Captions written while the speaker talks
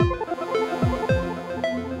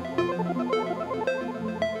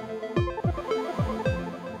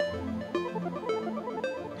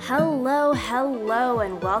hello,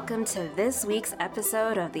 and welcome to this week's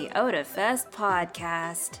episode of the OdaFest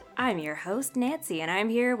podcast. I'm your host, Nancy, and I'm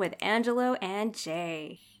here with Angelo and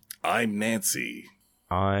Jay. I'm Nancy.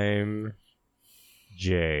 I'm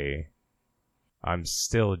Jay. I'm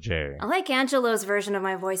still Jay. I like Angelo's version of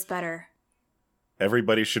my voice better.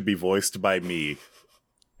 Everybody should be voiced by me.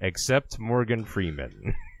 Except Morgan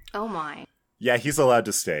Freeman. Oh my. Yeah, he's allowed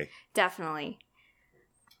to stay. Definitely.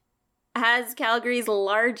 As Calgary's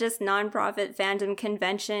largest nonprofit fandom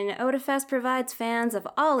convention, OdaFest provides fans of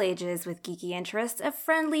all ages with geeky interests a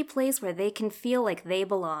friendly place where they can feel like they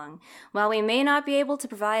belong. While we may not be able to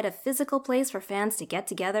provide a physical place for fans to get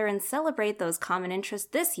together and celebrate those common interests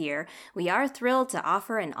this year, we are thrilled to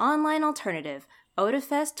offer an online alternative,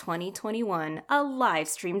 OdaFest 2021, a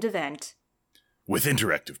live-streamed event. With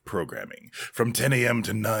interactive programming from 10 a.m.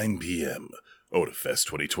 to 9 p.m., OdaFest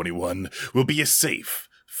 2021 will be a safe,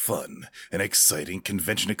 fun, and exciting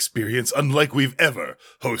convention experience unlike we've ever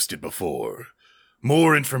hosted before.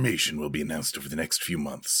 More information will be announced over the next few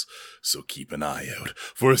months, so keep an eye out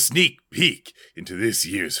for a sneak peek into this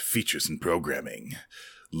year's features and programming.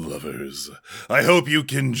 Lovers, I hope you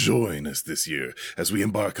can join us this year as we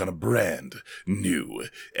embark on a brand new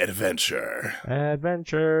adventure.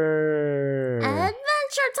 Adventure!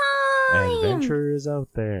 Adventure time! Adventure is out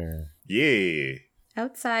there. Yeah.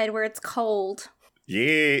 Outside where it's cold.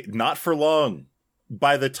 Yeah, not for long.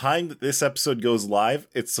 By the time that this episode goes live,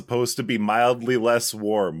 it's supposed to be mildly less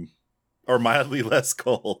warm. Or mildly less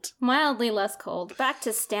cold. Mildly less cold. Back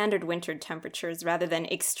to standard winter temperatures rather than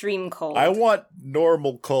extreme cold. I want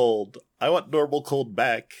normal cold. I want normal cold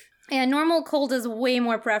back. Yeah, normal cold is way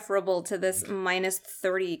more preferable to this minus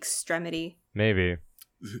 30 extremity. Maybe.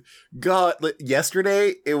 God,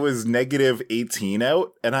 yesterday it was negative 18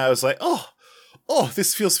 out, and I was like, oh,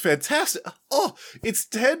 this feels fantastic. Oh, it's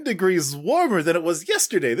 10 degrees warmer than it was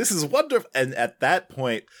yesterday. This is wonderful. And at that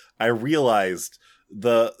point, I realized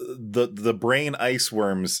the brain ice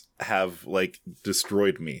worms have,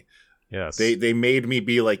 destroyed me. Yes. They made me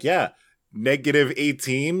be like, yeah, negative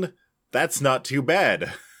 18, that's not too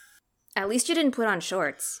bad. At least you didn't put on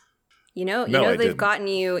shorts. You know I they've didn't. gotten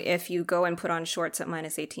you if you go and put on shorts at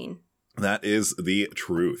minus 18. That is the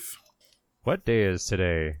truth. What day is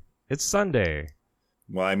today? It's Sunday.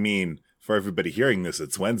 Well, I mean, for everybody hearing this,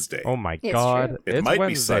 it's Wednesday. Oh my It's god. true. It It's might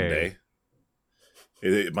Wednesday. be Sunday.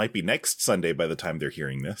 It might be next Sunday by the time they're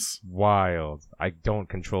hearing this. Wild. I don't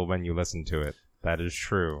control when you listen to it. That is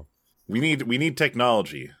true. We need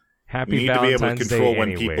technology. Happy We need Valentine's to be able to control Day when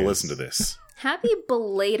anyways. people listen to this. Happy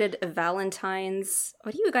belated Valentine's.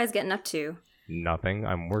 What are you guys getting up to? Nothing.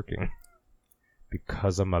 I'm working.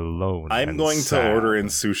 Because I'm alone. I'm and going sad. to order in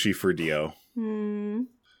sushi for Dio.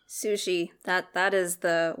 Sushi. That is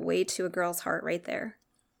the way to a girl's heart right there.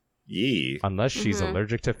 Yee. Unless she's Mhm.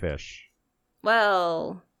 allergic to fish.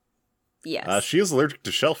 Well, yes. She is allergic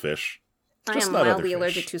to shellfish. I just am not other mildly fish.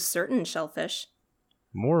 allergic to certain shellfish.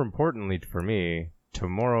 More importantly for me,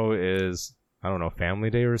 tomorrow is, I don't know,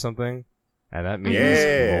 Family Day or something. And that means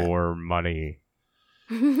Yeah. more money.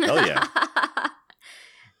 Hell yeah.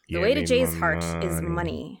 The way to Give me Jay's more heart is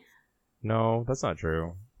money. No, that's not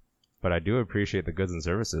true. But I do appreciate the goods and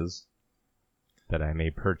services that I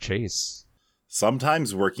may purchase.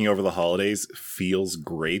 Sometimes working over the holidays feels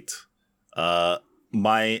great.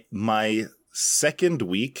 My second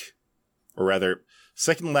week, or rather,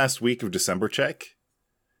 second last week of December check,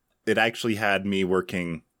 it actually had me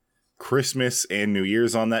working Christmas and New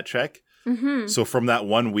Year's on that check. Mm-hmm. So from that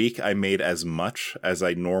 1 week, I made as much as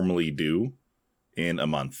I normally do in a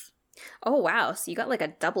month, Oh, wow. So you got like a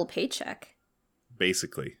double paycheck.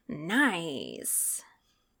 basically. Nice.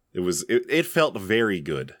 It felt very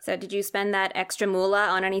good. So did you spend that extra moolah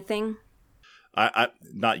on anything? I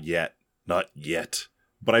not yet.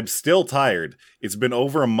 But I'm still tired. It's been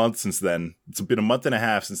over a month since then. It's been a month and a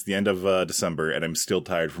half since the end of December, and I'm still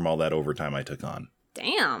tired from all that overtime I took on.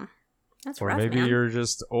 Damn. That's Or rough, maybe man. you're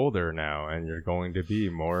just older now and you're going to be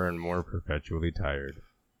more and more perpetually tired.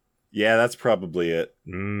 Yeah, that's probably it.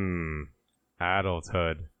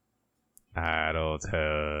 Adulthood.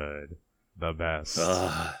 Adulthood. The best.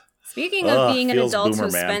 Speaking of being an feels adult boomer,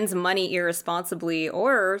 who man. spends money irresponsibly,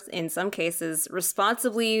 or in some cases,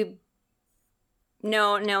 responsibly.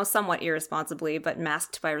 No, somewhat irresponsibly, but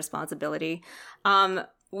masked by responsibility.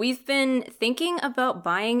 We've been thinking about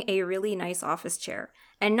buying a really nice office chair.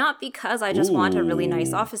 And not because I just want a really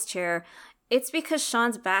nice Ooh. office chair. It's because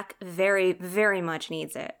Sean's back very, very much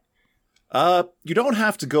needs it. You don't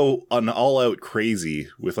have to go on all out crazy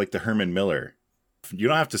with like the Herman Miller. You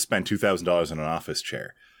don't have to spend $2,000 on an office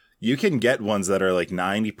chair. You can get ones that are like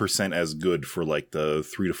 90% as good for like the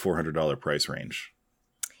 $300 to $400 price range.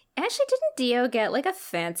 Actually, didn't Dio get like a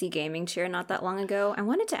fancy gaming chair not that long ago? I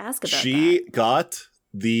wanted to ask about that. She got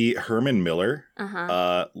the Herman Miller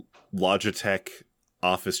Uh-huh. Logitech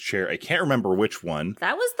office chair. I can't remember which one.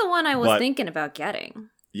 That was the one I was But- thinking about getting.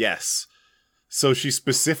 Yes. So she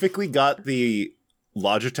specifically got the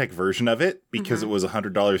Logitech version of it because it was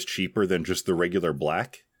 $100 cheaper than just the regular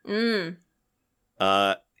black. Mm.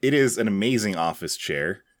 It is an amazing office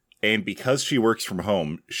chair, and because she works from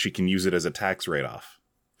home, she can use it as a tax write-off.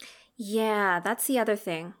 Yeah, that's the other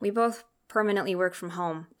thing. We both permanently work from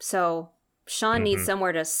home, so Sean needs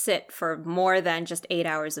somewhere to sit for more than just 8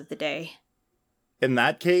 hours of the day. In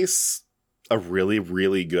that case, a really,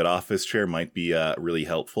 really good office chair might be really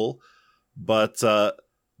helpful. But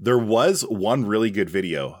there was one really good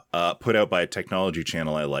video put out by a technology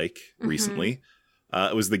channel I like recently.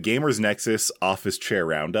 It was the Gamers Nexus office chair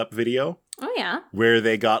roundup video, Oh, yeah. where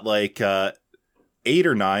they got like 8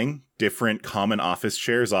 or 9 different common office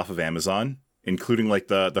chairs off of Amazon, including like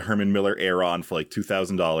the Herman Miller Aeron for like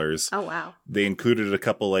 $2,000. Oh, wow. They included a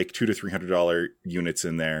couple like $200 to $300 units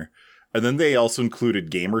in there. And then they also included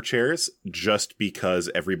gamer chairs just because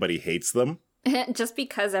everybody hates them. Just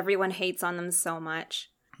because everyone hates on them so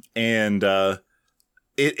much. And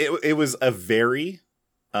it was a very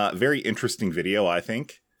interesting video, I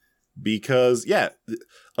think, because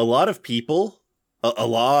a lot of people, a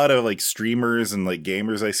lot of like streamers and like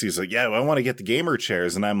gamers I see is like, yeah, I want to get the gamer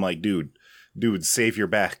chairs, and I'm like, dude, save your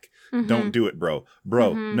back. Don't do it, bro.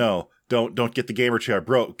 No, don't get the gamer chair,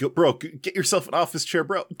 bro. Get yourself an office chair,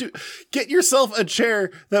 bro. Dude, get yourself a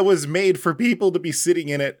chair that was made for people to be sitting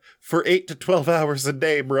in it for 8 to 12 hours a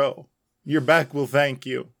day, bro. Your back will thank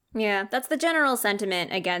you. Yeah, that's the general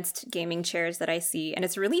sentiment against gaming chairs that I see. And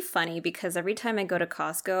it's really funny because every time I go to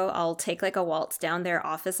Costco, I'll take like a waltz down their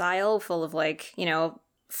office aisle full of like,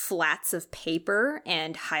 flats of paper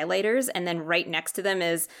and highlighters. And then right next to them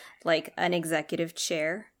is like an executive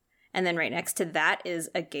chair. And then right next to that is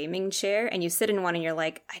a gaming chair. And you sit in one and you're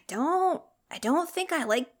like, I don't think I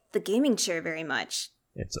like the gaming chair very much.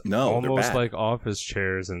 It's No, they're almost bad. like office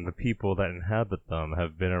chairs, and the people that inhabit them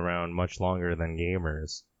have been around much longer than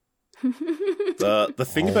gamers. The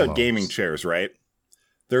thing about Almost. gaming chairs, right?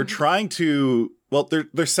 They're trying to, well,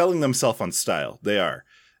 they're selling themselves on style. They are,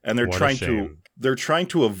 and they're What a trying shame. they're trying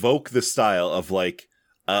to evoke the style of like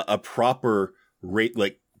a proper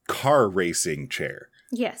like car racing chair.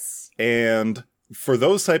 Yes. And for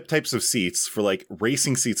those types of seats, for like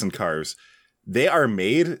racing seats in cars, they are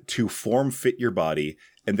made to form fit your body,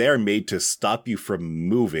 and they are made to stop you from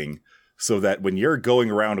moving, so that when you're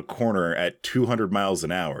going around a corner at 200 miles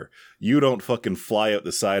an hour, you don't fucking fly out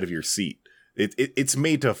the side of your seat. It's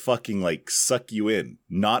made to fucking like suck you in,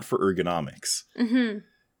 not for ergonomics. Mm-hmm.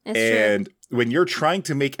 It's And when you're trying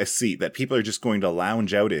to make a seat that people are just going to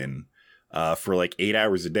lounge out in for like 8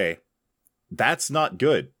 hours a day, that's not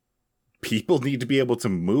good. People need to be able to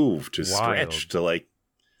move, to stretch, Wild. to like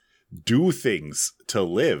do things, to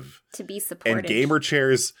live. true. To be supported. And gamer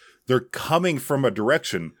chairs, they're coming from a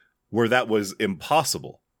direction where that was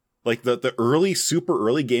impossible. Like the early, super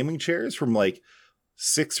early gaming chairs from like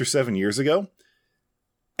 6 or 7 years ago,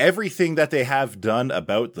 everything that they have done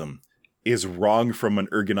about them is wrong from an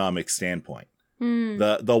ergonomic standpoint.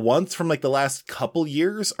 Mm. The ones from like the last couple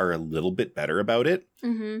years are a little bit better about it,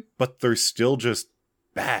 Mm-hmm. but they're still just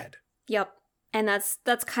bad. Yep. And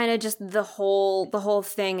that's kind of just the whole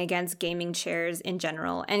thing against gaming chairs in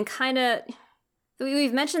general. And kind of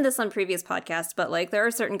we've mentioned this on previous podcasts, but like there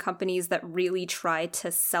are certain companies that really try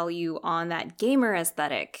to sell you on that gamer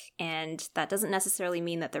aesthetic, and that doesn't necessarily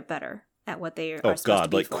mean that they're better at what they are Oh supposed god, to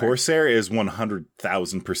be like for. Corsair is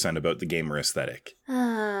 100,000% about the gamer aesthetic.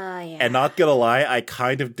 Yeah. And not gonna lie, I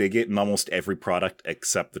kind of dig it in almost every product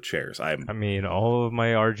except the chairs. I mean, all of my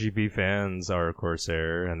RGB fans are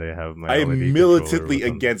Corsair, and they have my I am LED controller militantly with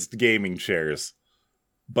them. against gaming chairs.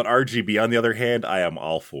 But RGB, on the other hand, I am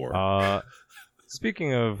all for.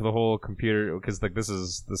 Speaking of the whole computer, because like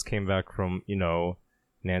this came back from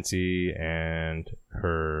Nancy and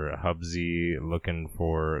her hubsy looking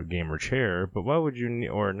for a gamer chair, but why would you need,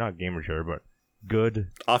 or not gamer chair, but good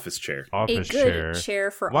Office chair. a office good chair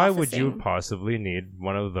for Why would you officing. possibly need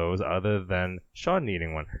one of those other than Sean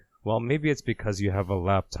needing one? Well, maybe it's because you have a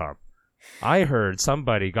laptop. I heard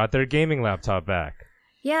somebody got their gaming laptop back.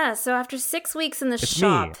 Yeah, so after 6 weeks in the It's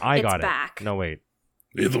shop, me. I it's got back. it. No, wait.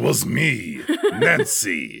 It was me,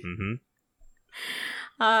 Nancy. Mm-hmm.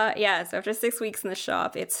 Yeah, so after 6 weeks in the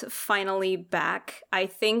shop, it's finally back. I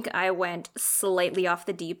think I went slightly off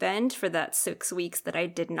the deep end for that 6 weeks that I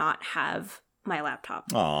did not have my laptop.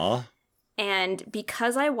 Aw. And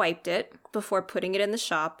because I wiped it before putting it in the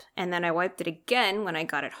shop, and then I wiped it again when I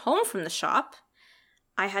got it home from the shop,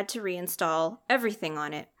 I had to reinstall everything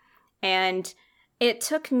on it. And it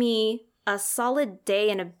took me a solid day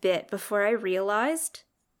and a bit before I realized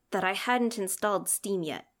that I hadn't installed Steam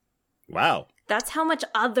yet. Wow. That's how much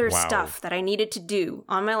other Wow. stuff that I needed to do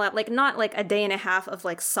on my lap. Like, not like a day and a half of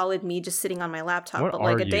like solid me just sitting on my laptop, What but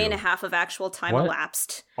like are a day and a you? half of actual time What?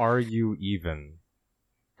 elapsed. Are you even?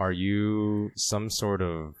 Are you some sort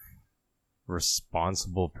of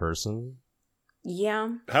responsible person?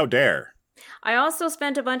 Yeah. How dare. I also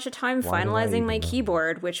spent a bunch of time Why do I finalizing even my know?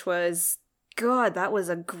 keyboard, which was, God, that was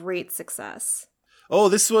a great success. Oh,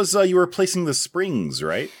 this was you were replacing the springs,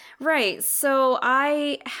 right? Right. So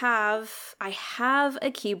I have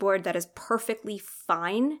a keyboard that is perfectly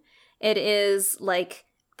fine. It is like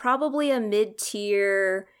probably a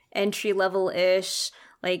mid-tier, entry-level-ish,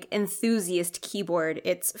 like enthusiast keyboard.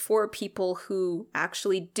 It's for people who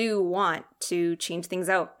actually do want to change things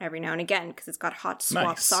out every now and again because it's got hot swap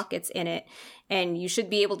Nice. sockets in it, and you should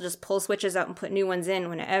be able to just pull switches out and put new ones in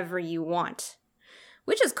whenever you want,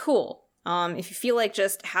 which is cool. If you feel like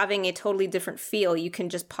just having a totally different feel, you can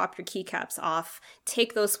just pop your keycaps off,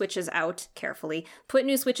 take those switches out carefully, put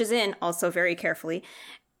new switches in also very carefully,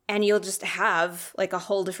 and you'll just have like a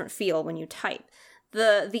whole different feel when you type.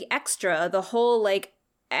 The whole like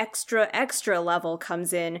extra level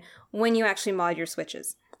comes in when you actually mod your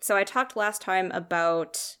switches. So I talked last time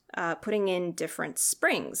about putting in different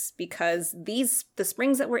springs because the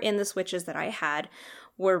springs that were in the switches that I had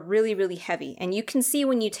were really, really heavy. And you can see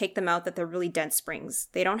when you take them out that they're really dense springs.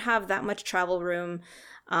 They don't have that much travel room.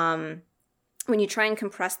 When you try and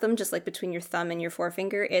compress them, just like between your thumb and your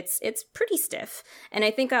forefinger, it's pretty stiff. And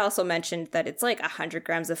I think I also mentioned that it's like 100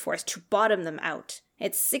 grams of force to bottom them out.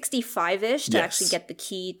 It's 65-ish to Yes. actually get the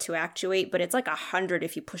key to actuate, but it's like 100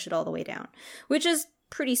 if you push it all the way down, which is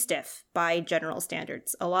pretty stiff by general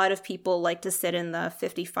standards. A lot of people like to sit in the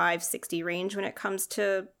 55-60 range when it comes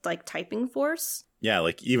to like typing force. Yeah,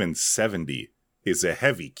 like even 70 is a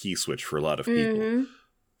heavy key switch for a lot of people. Mhm.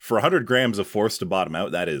 For 100 grams of force to bottom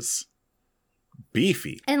out, that is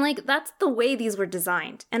beefy. And like that's the way these were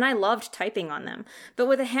designed, and I loved typing on them. But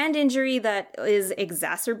with a hand injury that is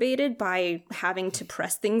exacerbated by having to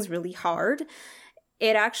press things really hard,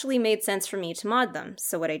 it actually made sense for me to mod them.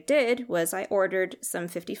 So what I did was I ordered some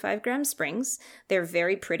 55-gram springs. They're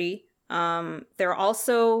very pretty. They're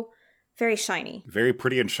also very shiny. Very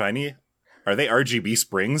pretty and shiny. Are they RGB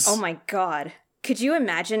springs? Oh my god. Could you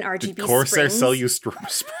imagine RGB Did Corsair springs? sell you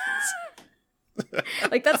springs?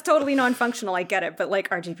 Like, that's totally non-functional, I get it, but like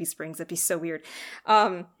RGB springs, that'd be so weird.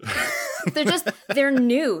 They're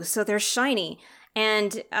new, so they're shiny.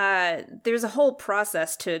 And there's a whole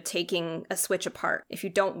process to taking a switch apart. If you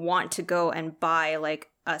don't want to go and buy like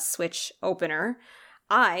a switch opener,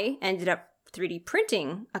 I ended up 3D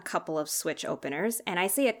printing a couple of switch openers. And I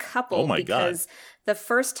say a couple Oh my God. because the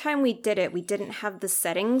first time we did it, we didn't have the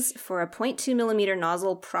settings for a 0.2 millimeter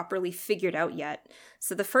nozzle properly figured out yet.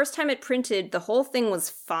 So the first time it printed, the whole thing was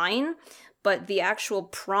fine, but the actual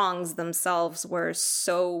prongs themselves were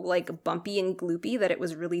so like bumpy and gloopy that it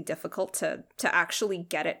was really difficult to actually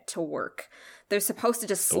get it to work. They're supposed to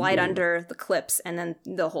just slide Ooh. under the clips and then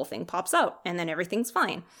the whole thing pops out and then everything's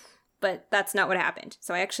fine. But that's not what happened.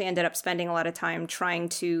 So I actually ended up spending a lot of time trying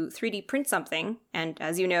to 3D print something. And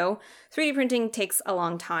as you know, 3D printing takes a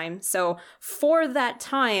long time. So for that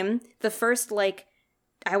time, the first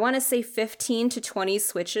I want to say 15 to 20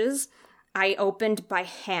 switches, I opened by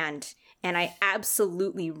hand. And I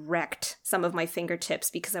absolutely wrecked some of my fingertips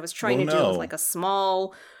because I was trying to do it with like a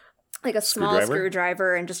small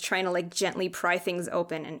screwdriver and just trying to like gently pry things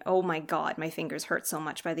open. And oh my god, my fingers hurt so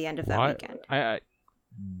much by the end of that weekend.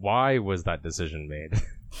 Why was that decision made?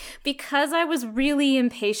 Because I was really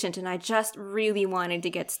impatient and I just really wanted to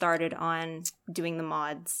get started on doing the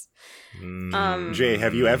mods. Jay,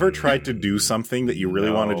 have you ever tried to do something that you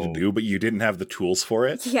really wanted to No. do, but you didn't have the tools for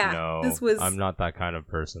it? Yeah, No, this was... I'm not that kind of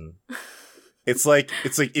person. It's like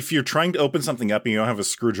if you're trying to open something up and you don't have a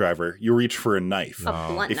screwdriver, you reach for a knife. a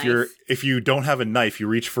blunt knife. If you don't have a knife, you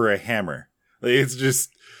reach for a hammer. Like, it's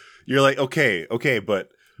just you're like, okay, but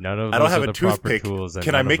None of I don't those have are a the proper toothpick. tools, and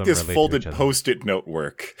Can I none of make them this relate to folded each other. Post-it note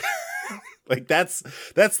work? Like that's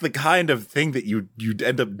the kind of thing that you'd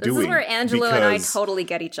end up This doing. is where Angelo and I because- totally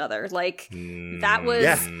get each other. Like, that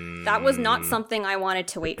was not something I wanted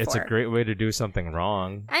to wait It's for. a great way to do something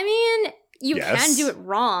wrong. I mean, you Yes. can do it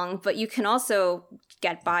wrong, but you can also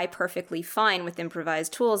get by perfectly fine with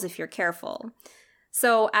improvised tools if you're careful.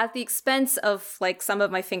 So at the expense of like some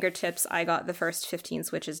of my fingertips, I got the first 15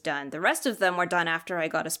 switches done. The rest of them were done after I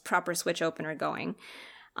got a proper switch opener going.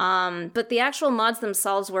 But the actual mods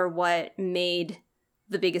themselves were what made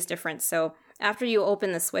the biggest difference. So after you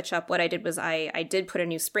open the Switch up, what I did was I did put a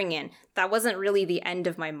new spring in. That wasn't really the end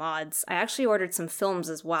of my mods. I actually ordered some films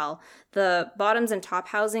as well. The bottoms and top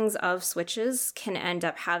housings of Switches can end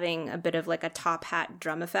up having a bit of like a top hat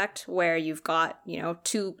drum effect where you've got,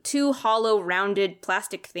 two hollow rounded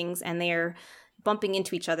plastic things and they're bumping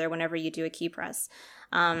into each other whenever you do a key press.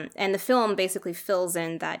 And the film basically fills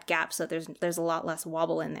in that gap, so there's a lot less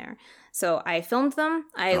wobble in there. So I filmed them,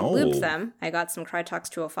 I looped them, I got some Crytox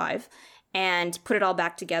 205, and put it all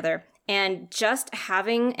back together. And just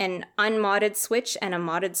having an unmodded Switch and a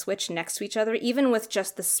modded Switch next to each other, even with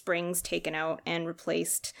just the springs taken out and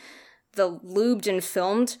replaced, the lubed and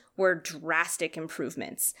filmed were drastic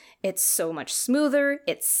improvements. It's so much smoother,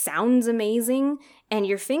 it sounds amazing, and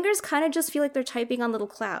your fingers kind of just feel like they're typing on little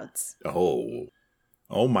clouds.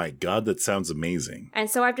 Oh my god, that sounds amazing. And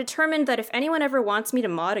so I've determined that if anyone ever wants me to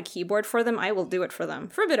mod a keyboard for them, I will do it for them.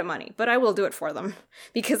 For a bit of money, but I will do it for them.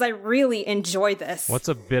 Because I really enjoy this. What's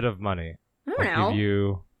a bit of money? I don't know. Give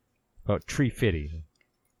you about $350.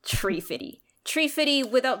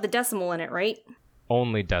 $350 without the decimal in it, right?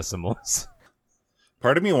 Only decimals.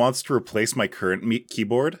 Part of me wants to replace my current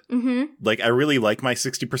keyboard. Mm-hmm. Like, I really like my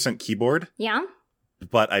 60% keyboard. Yeah?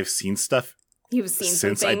 But I've seen stuff. You've seen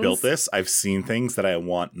Since I built this, I've seen things that I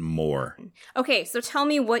want more. Okay, so tell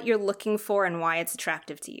me what you're looking for and why it's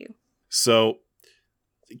attractive to you. So,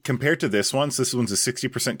 compared to this one's a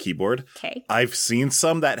 60% keyboard. Okay. I've seen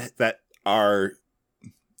some that are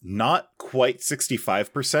not quite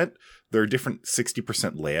 65%. They're a different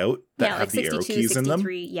 60% layout that have the arrow keys in them.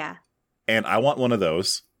 Yeah. And I want one of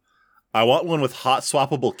those. I want one with hot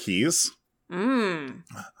swappable keys.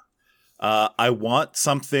 I want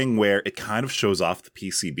something where it kind of shows off the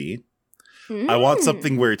PCB. I want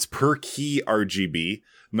something where it's per key RGB.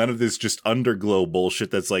 None of this just underglow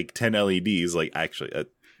bullshit that's like 10 LEDs. Like, actually,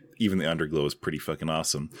 even the underglow is pretty fucking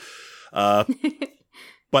awesome.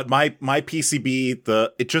 But my PCB,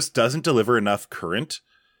 it just doesn't deliver enough current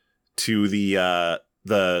to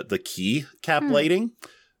the key cap lighting.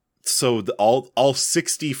 So all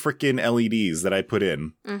 60 freaking LEDs that I put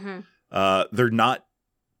in, they're not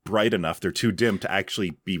bright enough. They're too dim to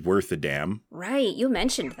actually be worth a damn. Right, you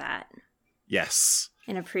mentioned that. Yes.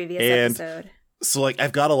 In a previous episode. So like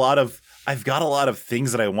I've got a lot of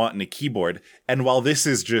things that I want in a keyboard, and while this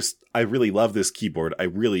is just, I really love this keyboard, I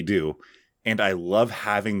really do, and I love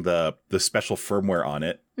having the special firmware on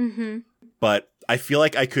it. But I feel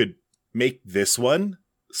like I could make this one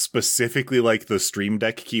specifically like the Stream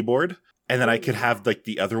Deck keyboard, and then I could have like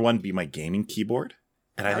the other one be my gaming keyboard,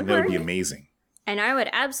 and I think that would be amazing. And I would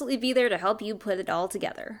absolutely be there to help you put it all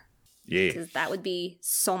together. Yeah. Because that would be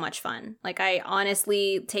so much fun. Like, I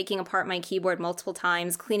honestly, taking apart my keyboard multiple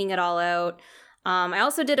times, cleaning it all out. I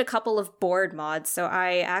also did a couple of board mods. So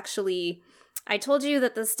I told you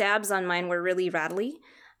that the stabs on mine were really rattly.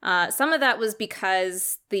 Some of that was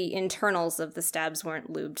because the internals of the stabs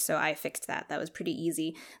weren't lubed, so I fixed that. That was pretty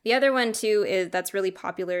easy. The other one, too, that's really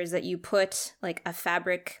popular is that you put, like, a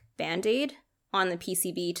fabric Band-Aid on the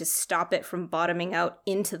PCB to stop it from bottoming out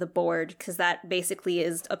into the board, because that basically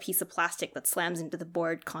is a piece of plastic that slams into the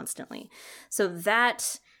board constantly. So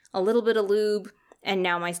that, a little bit of lube, and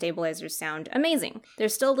now my stabilizers sound amazing.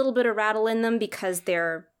 There's still a little bit of rattle in them because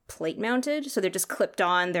they're plate mounted, so they're just clipped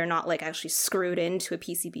on. They're not like actually screwed into a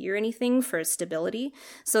PCB or anything for stability.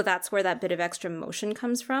 So that's where that bit of extra motion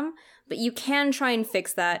comes from. But you can try and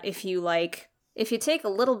fix that if you take a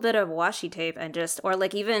little bit of washi tape and or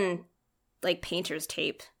like even like painter's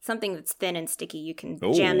tape, something that's thin and sticky, you can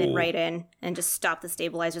jam it right in and just stop the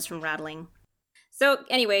stabilizers from rattling. So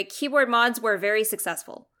anyway, keyboard mods were very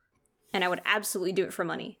successful, and I would absolutely do it for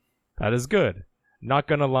money. That is good. Not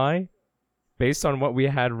gonna lie, based on what we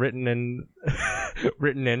had written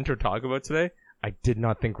in to talk about today, I did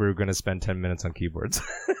not think we were gonna spend 10 minutes on keyboards.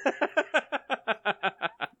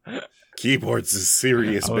 Keyboards is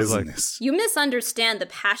serious business. You misunderstand the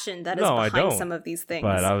passion that is behind some of these things.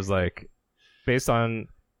 But I was like, based on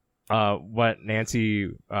what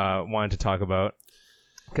Nancy wanted to talk about,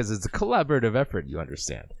 because it's a collaborative effort, you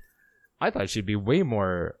understand. I thought she'd be way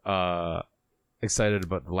more excited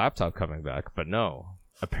about the laptop coming back, but no,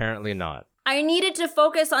 apparently not. I needed to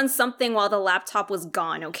focus on something while the laptop was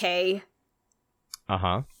gone, okay?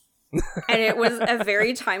 Uh-huh. And it was a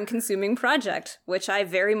very time-consuming project, which I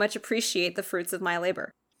very much appreciate the fruits of my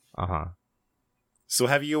labor. Uh-huh. So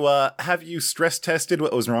have you stress tested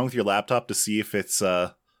what was wrong with your laptop to see if it's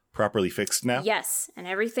properly fixed now? Yes, and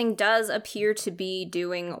everything does appear to be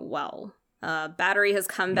doing well. Battery has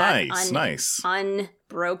come back nice.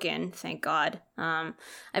 unbroken, thank God.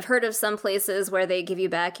 I've heard of some places where they give you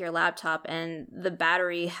back your laptop and the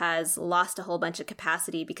battery has lost a whole bunch of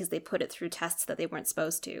capacity because they put it through tests that they weren't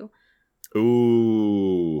supposed to.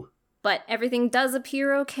 Ooh. But everything does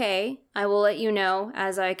appear okay. I will let you know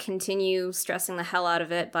as I continue stressing the hell out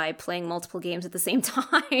of it by playing multiple games at the same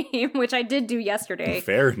time, which I did do yesterday.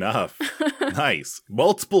 Fair enough. Nice.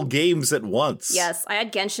 Multiple games at once. Yes, I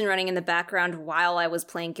had Genshin running in the background while I was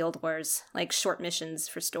playing Guild Wars, like short missions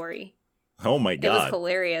for story. Oh my It was god.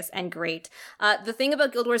 hilarious and great. The thing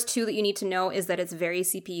about Guild Wars 2 that you need to know is that it's very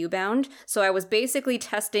CPU bound. So I was basically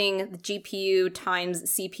testing the GPU times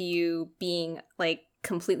CPU being like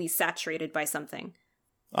completely saturated by something.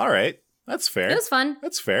 All right. That's fair. It was fun.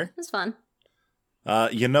 That's fair. It was fun.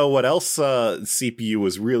 You know what else CPU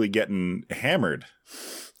was really getting hammered?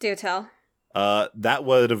 Do tell. That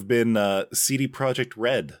would have been CD Projekt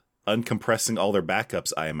Red uncompressing all their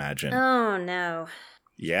backups, I imagine. Oh no.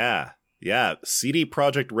 Yeah. CD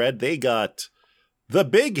Projekt Red, they got the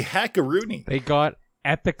big hackaroony. They got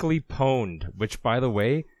epically pwned, which, by the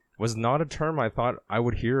way, was not a term I thought I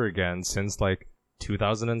would hear again since, like,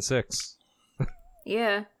 2006.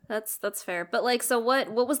 Yeah, that's fair. But like, so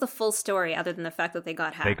what was the full story other than the fact that they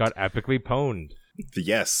got hacked? They got epically pwned.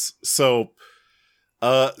 Yes. So,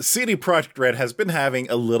 CD Projekt Red has been having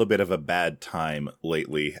a little bit of a bad time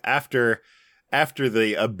lately. After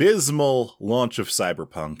the abysmal launch of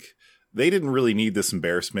Cyberpunk, they didn't really need this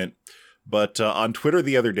embarrassment. But on Twitter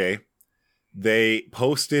the other day, they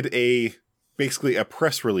posted basically a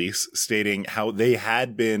press release stating how they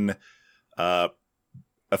had been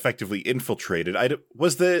effectively infiltrated.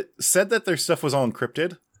 Said that their stuff was all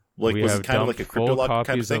encrypted? Like, we was have it kind of like a crypto lock copies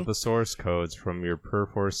kind of thing? of the source codes from your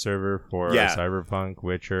Perforce server for Cyberpunk,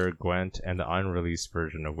 Witcher, Gwent, and the unreleased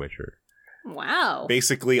version of Witcher. Wow.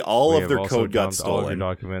 Basically, all of their code got All of stolen. your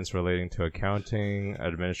documents relating to accounting,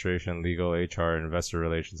 administration, legal, HR, investor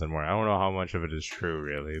relations, and more. I don't know how much of it is true,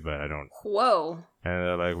 really, but I don't. Whoa. And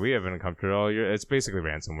they're like, we haven't encrypted all your. It's basically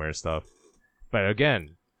ransomware stuff. But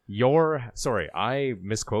again, I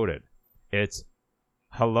misquoted. It's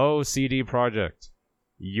hello CD Projekt.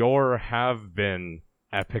 Your have been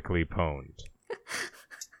epically pwned.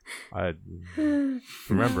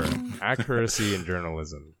 Remember, accuracy in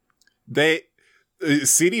journalism.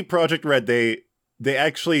 CD Projekt Red, they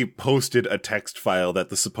actually posted a text file that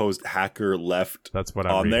the supposed hacker left. That's what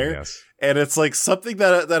I'm on reading, there, yes. And it's like something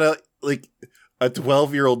that like a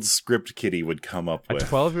 12-year-old script kiddie would come up A with.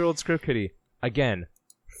 12-year-old script kiddie, again,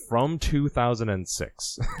 from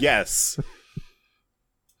 2006. Yes.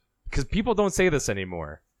 Because people don't say this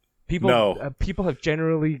anymore. People have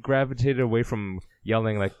generally gravitated away from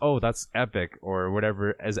yelling like, "Oh, that's epic" or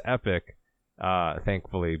whatever as epic.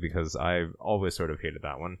 Thankfully, because I've always sort of hated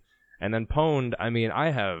that one. And then pwned. I mean,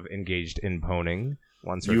 I have engaged in pwning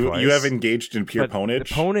once or twice. You have engaged in pure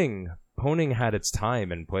pwnage? Pwning had its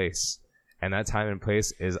time and place, and that time and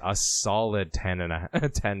place is a solid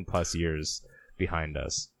 10 plus years behind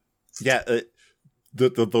us. Yeah,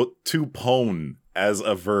 the to pwn as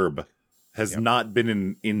a verb has not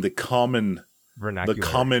been in the common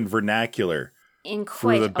vernacular In for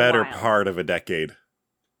quite the better a while. part of a decade.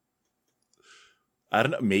 I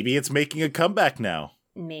don't know. Maybe it's making a comeback now.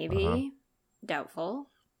 Maybe. Doubtful.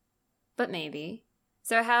 But maybe.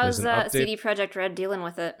 So how's There's an update. CD Projekt Red dealing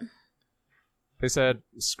with it? They said,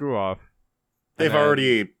 screw off. They've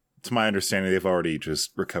already, to my understanding, they've already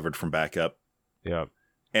just recovered from backup. Yeah.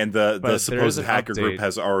 And the there supposed is an hacker group update.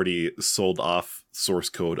 has already sold off source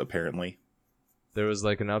code, apparently. There was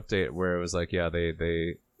like an update where it was like, yeah,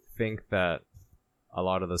 they think that a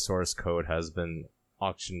lot of the source code has been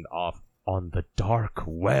auctioned off on the dark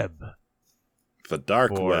web. The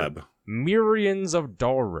dark For web. Millions of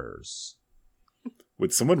dollars.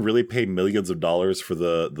 Would someone really pay millions of dollars for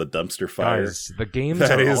the dumpster fire? Guys, the games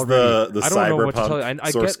That are is already... the I don't know what to Cyberpunk tell you.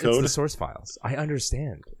 I source get it's code. the source files. I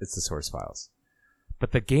understand it's the source files.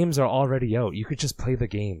 But the games are already out. You could just play the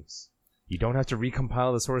games. You don't have to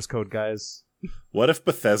recompile the source code, guys. What if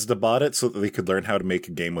Bethesda bought it so that they could learn how to make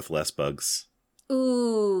a game with less bugs?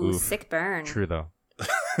 Ooh, Oof. sick burn. True, though.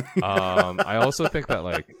 I also think that,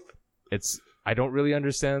 like, I don't really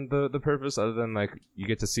understand the purpose other than, like, you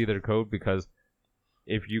get to see their code because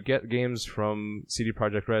if you get games from CD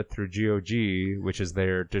Projekt Red through GOG, which is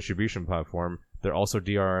their distribution platform, they're also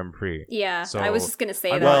DRM free. Yeah, So, I was just gonna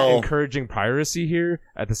say I'm that. not Well- encouraging piracy here,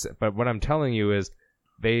 but what I'm telling you is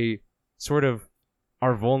they sort of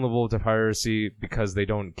are vulnerable to piracy because they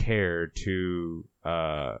don't care to,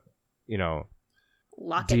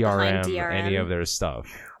 Lock it behind DRM DRM. any of their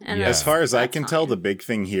stuff. And Yeah. As far as I That's can tell, fine. the big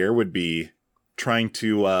thing here would be trying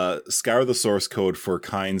to scour the source code for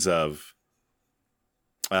kinds of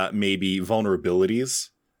maybe vulnerabilities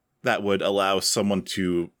that would allow someone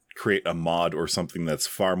to create a mod or something that's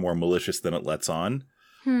far more malicious than it lets on.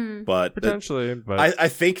 But Potentially, but I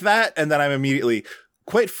think that, and then I'm immediately,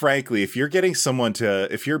 quite frankly, if you're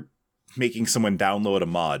making someone download a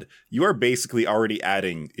mod, you are basically already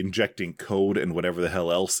injecting code and whatever the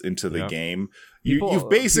hell else into the game. You've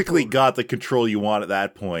basically got the control you want at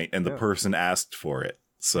that point, and the person asked for it.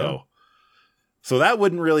 So that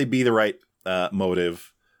wouldn't really be the right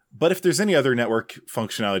motive. But if there's any other network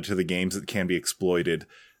functionality to the games that can be exploited,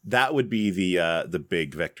 that would be the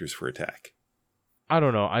big vectors for attack. I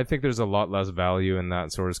don't know. I think there's a lot less value in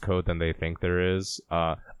that source code than they think there is.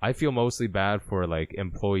 I feel mostly bad for like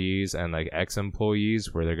employees and like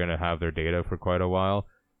ex-employees where they're going to have their data for quite a while,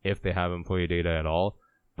 if they have employee data at all.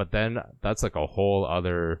 But then that's like a whole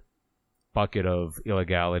other bucket of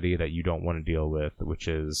illegality that you don't want to deal with, which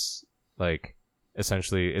is like,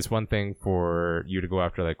 essentially, it's one thing for you to go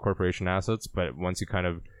after like corporation assets, but once you kind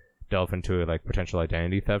of delve into like potential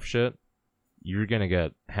identity theft shit, you're going to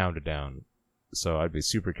get hounded down. So I'd be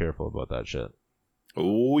super careful about that shit.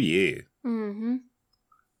 Oh, yeah. Mm-hmm.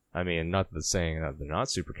 I mean, not that saying that they're not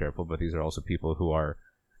super careful, but these are also people who are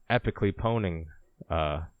epically pwning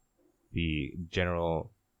the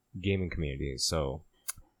general gaming community. So,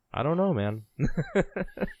 I don't know, man.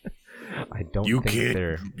 I don't think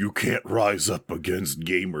they're... You can't rise up against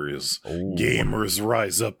gamers. Oh. Gamers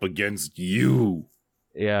rise up against you.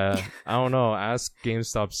 Yeah, I don't know. Ask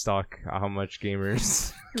GameStop stock how much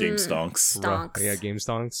gamers... Game stonks. Stonks. Yeah, Game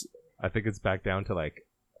Stonks. I think it's back down to like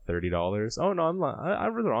 $30. Oh no,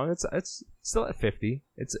 I'm really wrong. It's still at 50.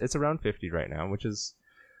 It's around 50 right now, which is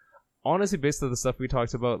honestly based on the stuff we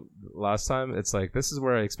talked about last time. It's like this is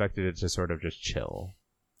where I expected it to sort of just chill.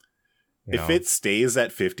 If it stays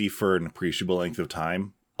at 50 for an appreciable length of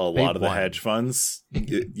time, a lot of the hedge funds,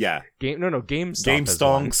 yeah. GameStop.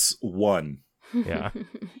 Stonks won. Yeah,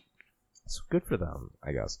 it's good for them,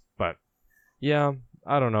 I guess. But yeah.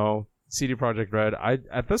 I don't know. CD Projekt Red.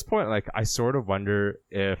 At this point, like, I sort of wonder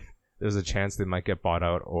if there's a chance they might get bought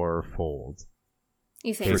out or fold.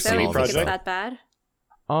 You think so? You think it's that bad?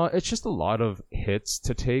 It's just a lot of hits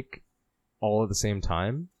to take all at the same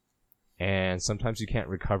time, and sometimes you can't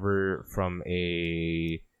recover from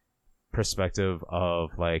a perspective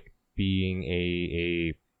of like being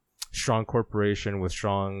a strong corporation with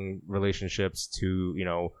strong relationships to, you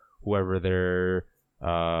know, whoever their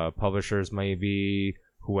publishers may be,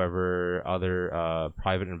 whoever other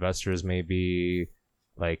private investors may be.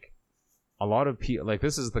 Like, a lot of people, like,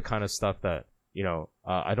 this is the kind of stuff that, you know,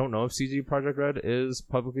 I don't know if CD Projekt Red is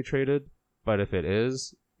publicly traded, but if it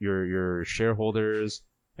is, your shareholders,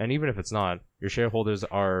 and even if it's not, your shareholders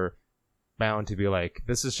are bound to be like,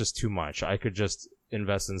 this is just too much. I could just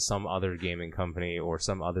invest in some other gaming company or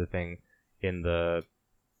some other thing in the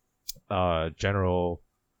general,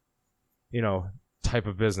 you know, type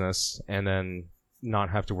of business, and then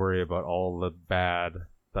not have to worry about all the bad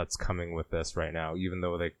that's coming with this right now, even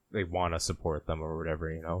though they want to support them or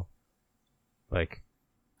whatever, you know. Like,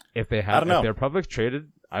 if they're public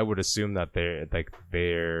traded, I would assume that their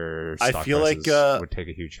stock prices would take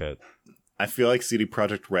a huge hit. I feel like CD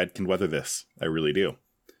Projekt Red can weather this. I really do.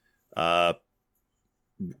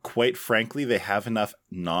 Quite frankly, they have enough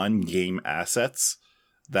non-game assets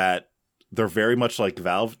that they're very much like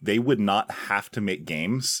Valve. They would not have to make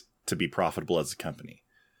games to be profitable as a company.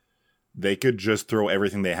 They could just throw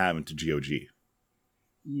everything they have into GOG.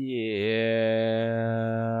 Yeah.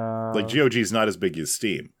 Like, GOG is not as big as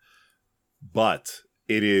Steam. But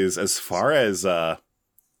it is, as far as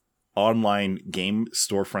online game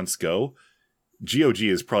storefronts go, GOG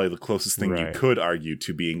is probably the closest thing you could argue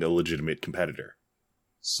to being a legitimate competitor.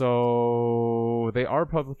 So, they are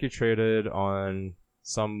publicly traded on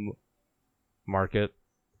some market.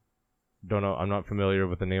 Don't know, I'm not familiar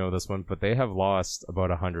with the name of this one, but they have lost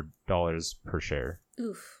about $100 per share.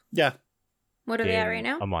 Oof. Yeah. What are they at right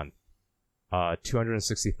now? A month.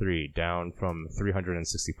 263, down from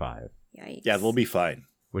 365. Yikes. Yeah, they'll be fine.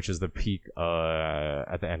 Which is the peak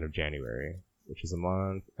at the end of January, which is a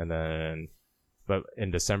month. And then, but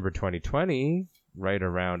in December 2020, right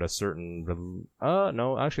around a certain...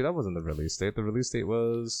 no, actually, that wasn't the release date. The release date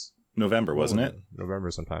was... November, wasn't it? November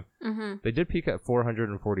sometime. Mm-hmm. They did peak at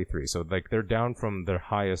 443, so like they're down from their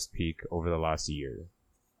highest peak over the last year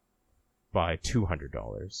by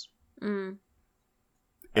 $200. Mm.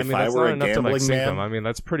 If I mean, I that's were not a enough to gambling like sink man, them. I mean,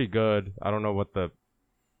 that's pretty good. I don't know what the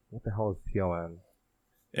hell is PLN.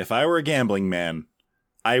 If I were a gambling man,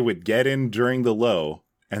 I would get in during the low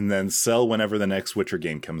and then sell whenever the next Witcher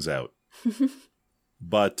game comes out.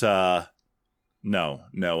 But No,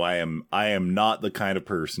 I am not the kind of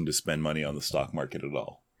person to spend money on the stock market at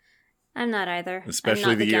all. I'm not either. Especially I'm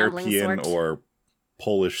not the gambling European sort. or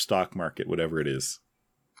Polish stock market, whatever it is.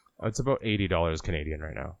 It's about $80 Canadian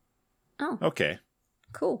right now. Oh, Okay.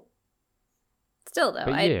 cool. Still though,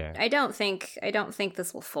 But yeah. I don't think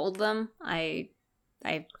this will fold them. I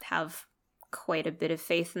have quite a bit of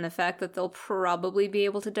faith in the fact that they'll probably be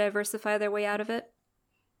able to diversify their way out of it.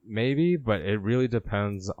 Maybe, but it really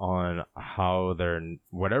depends on how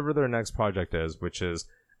whatever their next project is, which is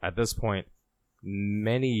at this point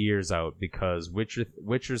many years out, because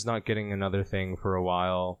Witcher's not getting another thing for a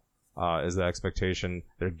while, is the expectation.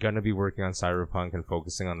 They're gonna be working on Cyberpunk and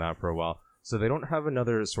focusing on that for a while, so they don't have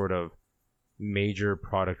another sort of major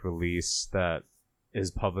product release that is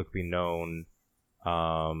publicly known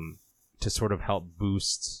to sort of help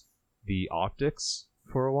boost the optics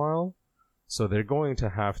for a while. So they're going to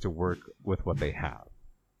have to work with what they have.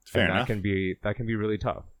 Fair and enough. That can be really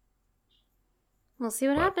tough. We'll see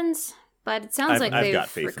what But- happens. But it sounds like I've got they've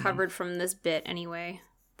faith in them. recovered from this bit anyway.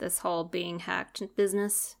 This whole being hacked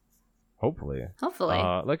business. Hopefully. Hopefully.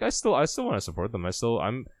 I still want to support them.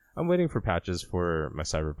 I'm waiting for patches for my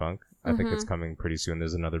Cyberpunk. I think it's coming pretty soon.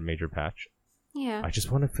 There's another major patch. yeah. I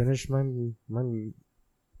just want to finish my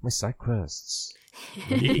side quests. I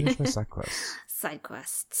wanna finish my side quests. Side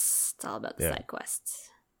quests. It's all about the Yeah. side quests.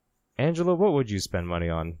 Angela, what would you spend money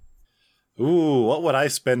on? Ooh, what would I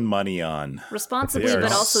spend money on? Responsibly, There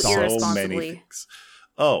but are also so many irresponsibly. things.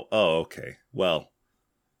 Oh, okay. Well,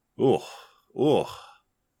 ooh.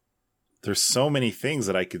 There's so many things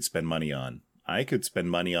that I could spend money on. I could spend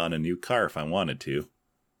money on a new car if I wanted to,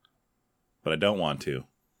 but I don't want to.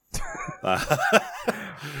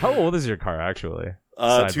 How old is your car, actually?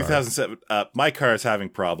 Sidebar. 2007. My car is having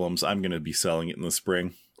problems. I'm going to be selling it in the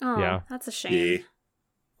spring. Oh, Yeah. that's a shame. Yeah.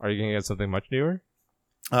 Are you going to get something much newer?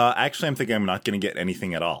 Actually, I'm thinking I'm not going to get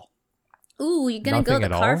anything at all. Ooh, you're gonna Nothing go at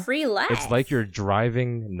the all? car-free life. It's like you're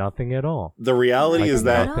driving nothing at all. The reality Like is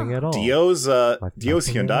that nothing at all. Dio's Like Dio's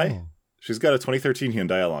nothing at Hyundai. all. She's got a 2013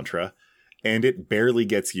 Hyundai Elantra, and it barely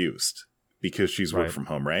gets used because she's work Right. from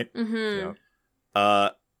home, right? Mm-hmm. Yeah.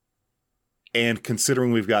 And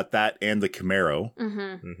considering we've got that and the Camaro, Mm-hmm.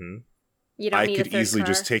 Mm-hmm. You don't I need could a third easily car.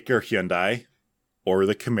 just take your Hyundai or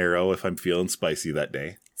the Camaro if I'm feeling spicy that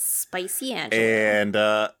day, Spicy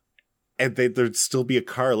Angela. and there'd still be a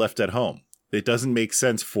car left at home. It doesn't make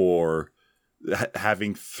sense for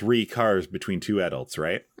having 3 cars between 2 adults,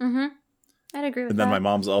 right? Mm-hmm. I'd agree with And that. then my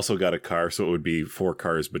mom's also got a car, so it would be 4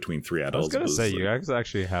 cars between 3 I adults. was going to It say, was you like- guys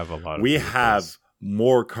actually have a lot of we vehicles. have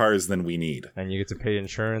more cars than we need. And you get to pay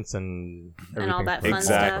insurance and everything. all that for fun it.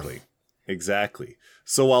 stuff. Exactly.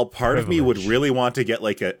 So while part of me would Privilege. really want to get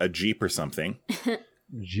like a Jeep or something,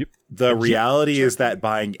 Jeep. the reality is that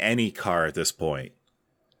buying any car at this point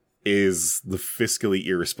is the fiscally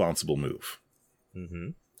irresponsible move. Mm-hmm.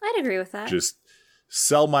 I'd agree with that. Just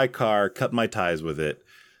sell my car, cut my ties with it,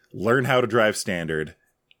 learn how to drive standard,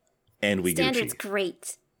 and we Standard's Gucci.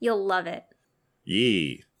 great. You'll love it.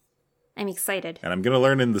 Yee. I'm excited. And I'm going to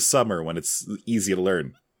learn in the summer when it's easy to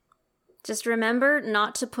learn. Just remember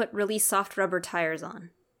not to put really soft rubber tires on.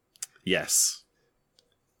 Yes.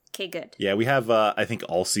 Okay, good. Yeah, we have, I think,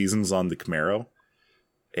 all seasons on the Camaro.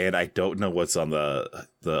 And I don't know what's on the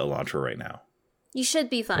Elantra right now. You should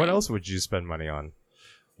be fine. What else would you spend money on?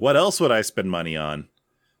 What else would I spend money on?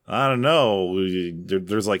 I don't know.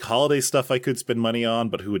 There's like holiday stuff I could spend money on,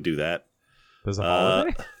 but who would do that? There's a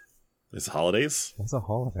holiday? There's holidays? What's a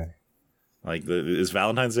holiday? Like, is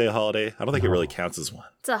Valentine's Day a holiday? I don't think it really counts as one.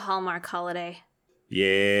 It's a Hallmark holiday.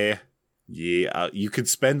 Yeah. Yeah. You could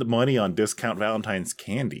spend money on discount Valentine's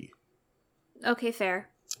candy. Okay, fair.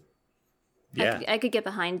 Yeah. I could get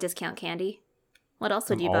behind discount candy. What else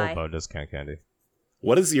would I'm you all buy? about discount candy.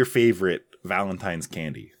 What is your favorite Valentine's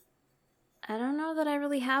candy? I don't know that I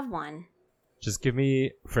really have one. Just give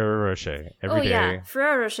me Ferrero Rocher every day. Yeah,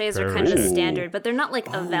 Ferrero Rochers are Ferrero kind of the Rocher. standard, but they're not like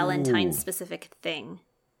a Oh. Valentine's specific thing.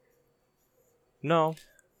 No,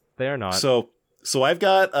 they are not. So I've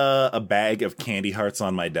got a bag of candy hearts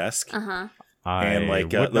on my desk. Uh-huh. And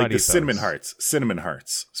like would not the eat cinnamon those. cinnamon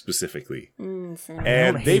hearts specifically. Cinnamon. I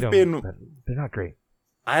And don't hate they've them, been- but they're not great.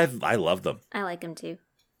 I love them. I like them too.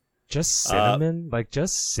 Just cinnamon,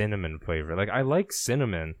 just cinnamon flavor. Like I like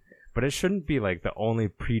cinnamon, but it shouldn't be like the only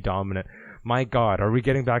predominant. My God, are we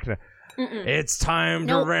getting back to? It's time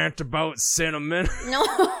Nope. to rant about cinnamon No.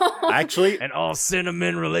 Actually, and all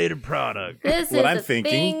cinnamon related product. This What is I'm the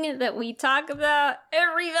thinking- thing that we talk about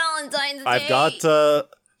every Valentine's Day.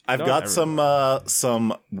 I've got Not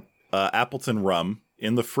some Appleton rum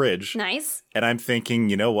in the fridge, Nice. and I'm thinking,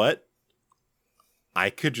 you know what? I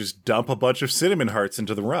could just dump a bunch of cinnamon hearts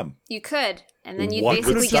into the rum. You could, and then you'd What would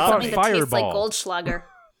basically get stop something me? that tastes like Fireball. Goldschlager.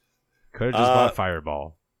 Could have just bought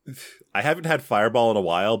Fireball. I haven't had Fireball in a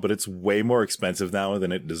while, but it's way more expensive now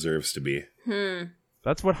than it deserves to be.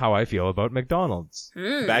 That's how I feel about McDonald's.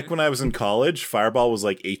 Back when I was in college, Fireball was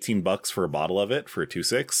like $18 for a bottle of it for a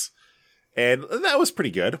 2.6, and that was pretty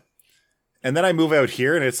good. And then I move out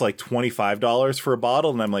here, and it's like $25 for a bottle,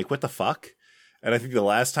 and I'm like, what the fuck? And I think the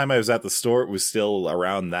last time I was at the store, it was still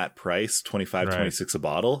around that price, $25, Right. $26 a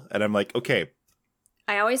bottle. And I'm like, okay,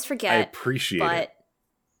 I always I forget, appreciate but it.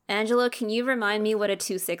 Angelo, can you remind me what a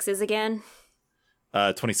 2.6 is again?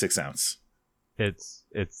 26 ounce. It's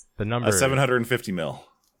the number 750 mil.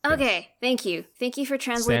 Okay, thank you. Thank you for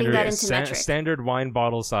translating that into metric. standard wine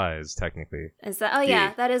bottle size, technically. Is that? Oh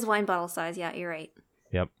yeah, that is wine bottle size. Yeah, you're right.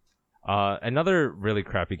 Yep. Another really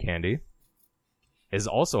crappy candy is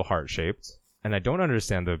also heart-shaped, and I don't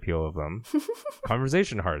understand the appeal of them.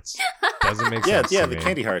 Conversation hearts. Doesn't make Yeah, sense yeah, to the me.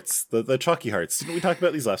 candy hearts, the chalky hearts. Didn't we talk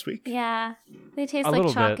about these last week? Yeah, they taste A like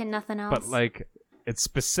little chalk bit, and nothing else. But like, it's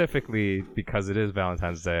specifically because it is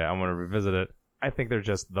Valentine's Day. I want to revisit it. I think they're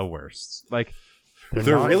just the worst. Like,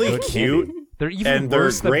 They're not really good cute, candy. They're even and they're a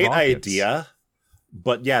worse than great rockets. idea.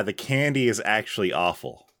 But yeah, the candy is actually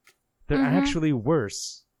awful. They're Mhm. actually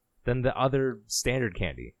worse than the other standard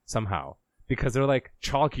candy somehow because they're like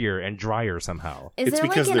chalkier and drier somehow. Is It's there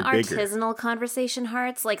like because an they're bigger. artisanal conversation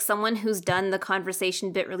hearts? Like someone who's done the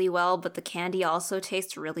conversation bit really well, but the candy also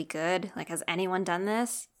tastes really good? Like, has anyone done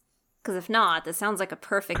this? Because if not, this sounds like a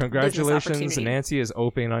perfect business Congratulations, opportunity. Nancy is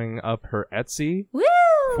opening up her Etsy Woo!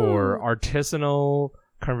 for artisanal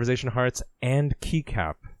conversation hearts and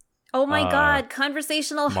keycap. Oh my god,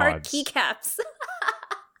 conversational heart mods. keycaps. They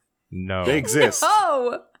No, exist.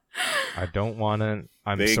 Oh! I don't want to.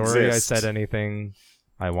 I'm They sorry exist. I said anything.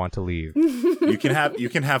 I want to leave. You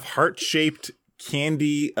can have heart-shaped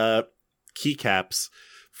candy keycaps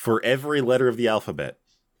for every letter of the alphabet.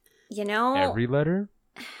 You know? Every letter?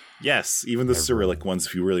 Yes, even the Cyrillic ones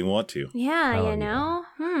if you really want to. Yeah, Oh, you know?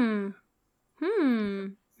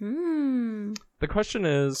 The question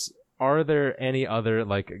is, are there any other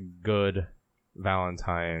like good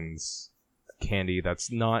Valentine's candy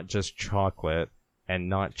that's not just chocolate and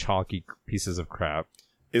not chalky pieces of crap?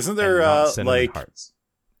 Isn't and there not cinnamon like hearts?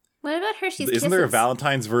 What about Hershey's isn't Kisses? there a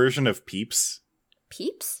Valentine's version of Peeps?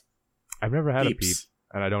 Peeps? I've never had a peep, Peeps.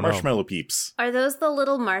 and I don't know. Marshmallow Peeps. Are those the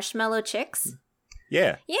little marshmallow chicks?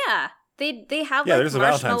 Yeah. Yeah. They have Yeah, like there's a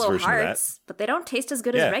Valentine's marshmallow version of that. hearts, but they don't taste as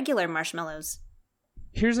good Yeah. as regular marshmallows.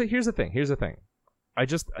 Here's the thing.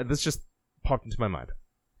 This just popped into my mind.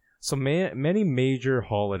 So many major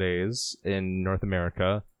holidays in North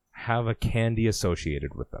America have a candy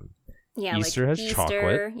associated with them. Yeah, Easter like has Easter,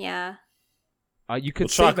 chocolate. Yeah. You could Well,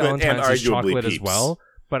 say chocolate and Valentine's is arguably chocolate as Peeps. well,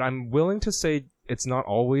 but I'm willing to say it's not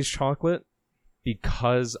always chocolate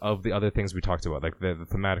because of the other things we talked about, like the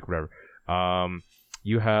thematic whatever.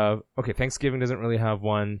 You have Thanksgiving doesn't really have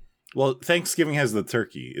one. Well, Thanksgiving has the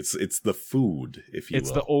turkey. It's the food, if you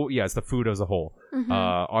will. It's the food as a whole. Mhm.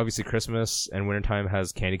 Obviously Christmas and wintertime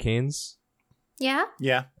has candy canes. Yeah.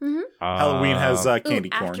 Yeah. Mm-hmm. Halloween has candy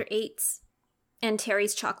corn. After Eights and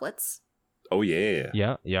Terry's chocolates. Oh yeah.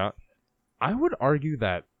 Yeah. I would argue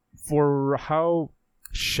that for how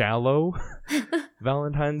shallow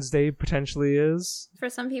Valentine's Day potentially is, For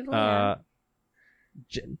some people, yeah.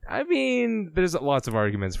 I mean, there's lots of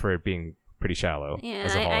arguments for it being pretty shallow. Yeah,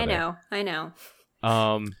 as a holiday. I know.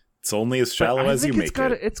 It's only as But shallow I as you think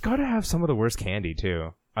make it. It's got to have some of the worst candy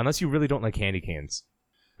too, unless you really don't like candy canes.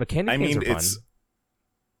 But candy I canes mean, are fun.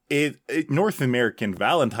 it's North American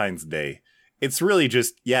Valentine's Day. It's really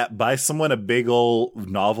just, buy someone a big old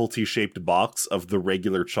novelty-shaped box of the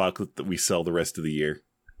regular chocolate that we sell the rest of the year.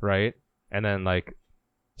 Right? And then, like,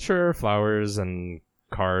 sure, flowers and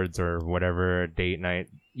cards or whatever, date night.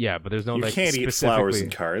 Yeah, but there's no, You like, can't eat flowers specifically-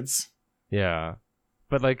 and cards. Yeah.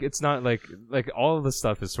 But, like, it's not, like all of the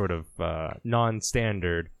stuff is sort of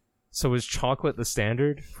non-standard. So is chocolate the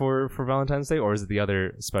standard for Valentine's Day, or is it the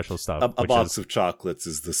other special stuff? A which box is- of chocolates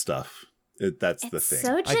is the stuff. That's the It's thing.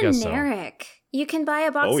 so I guess so. generic. You can buy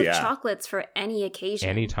a box Oh, of yeah. chocolates for any occasion.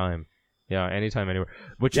 Anytime. Yeah, anytime, anywhere.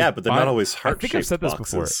 Which Yeah, is but they're not always I think heart-shaped I've said this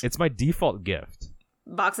boxes. before. It's my default gift.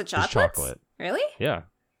 Box of Is chocolates? chocolate. Really? Yeah.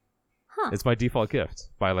 Huh. It's my default gift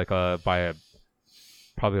by a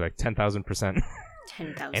probably like 10,000%.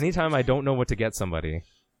 10,000. Anytime I don't know what to get somebody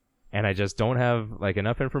and I just don't have like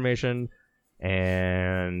enough information,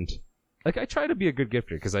 and like I try to be a good gifter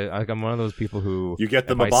because I'm one of those people who You get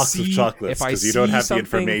them if a I box of see- chocolates if I 'cause you don't see have the something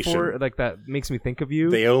information. for, like that makes me think of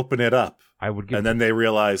you. They open it up, I would give and then they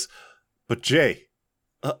realize, but Jay,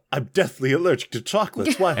 I'm deathly allergic to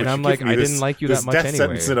chocolates. Why would And you I'm give like, me I this, didn't like you this that much death anyway.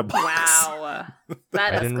 sentence in a box? Wow.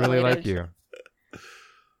 That I didn't really escalated. like you.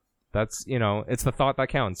 That's, it's the thought that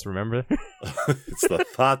counts, remember? It's the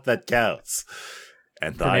thought that counts.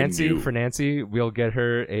 And For I Nancy, knew. we'll get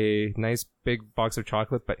her a nice big box of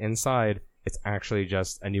chocolate, but inside, it's actually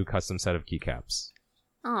just a new custom set of keycaps.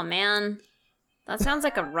 Oh, man. That sounds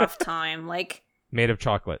like a rough time. Like, Made of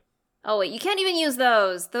chocolate. oh, wait, you can't even use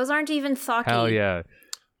those. Those aren't even Thaki. Hell yeah.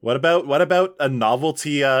 What about a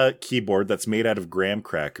novelty keyboard that's made out of graham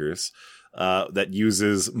crackers that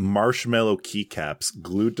uses marshmallow keycaps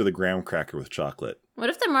glued to the graham cracker with chocolate? What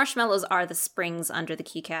if the marshmallows are the springs under the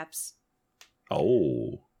keycaps?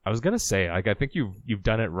 Oh. I was gonna say, I think you've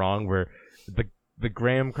done it wrong where the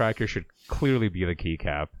graham cracker should clearly be the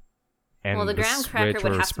keycap. And Well, the graham cracker switch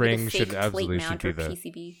would or have to be spring the should fake plate absolutely should mount be or the...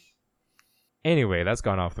 PCB. Anyway, that's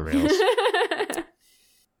gone off the rails.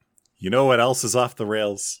 You know what else is off the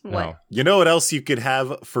rails? What? No. You know what else you could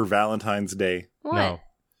have for Valentine's Day? What? No.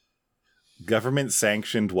 Government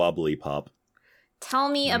sanctioned wobbly pop. Tell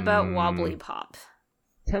me about Wobbly Pop.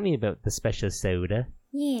 Tell me about the special soda.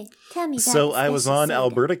 Yeah, tell me about So I was on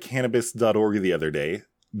albertacannabis.org the other day.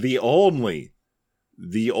 The only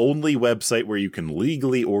website where you can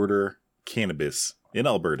legally order cannabis in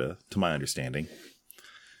Alberta, to my understanding.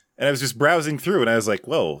 And I was just browsing through and I was like,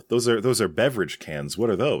 whoa, those are beverage cans.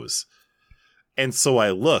 What are those? And so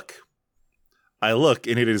I look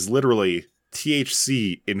and it is literally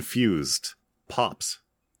THC infused pops,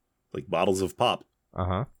 like bottles of pop.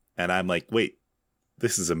 Uh-huh. And I'm like, wait,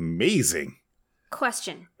 this is amazing.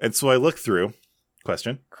 Question. And so I look through.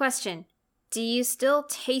 Question. Do you still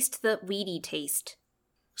taste the weedy taste?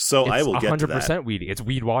 So I will get to that. 100% weedy. It's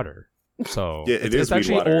weed water. So Yeah, it is it's weed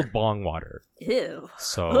actually water. old bong water. Ew.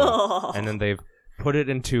 So Ugh. and then they've put it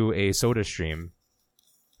into a soda stream.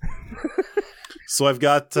 So I've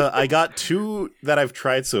got I got two that I've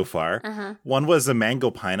tried so far. Uh-huh. One was a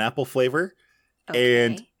mango pineapple flavor, Okay.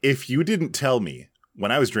 and if you didn't tell me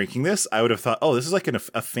when I was drinking this, I would have thought, oh, this is like a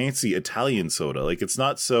fancy Italian soda. Like it's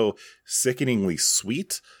not so sickeningly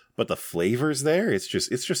sweet, but the flavor's there. It's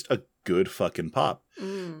just a good fucking pop.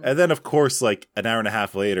 Mm. And then of course, like an hour and a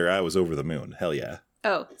half later, I was over the moon. Hell yeah.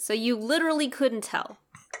 Oh, so you literally couldn't tell.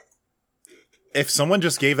 If someone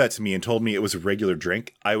just gave that to me and told me it was a regular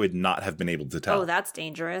drink, I would not have been able to tell. Oh, that's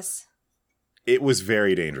dangerous. It was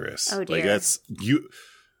very dangerous. Oh, dear. Like that's you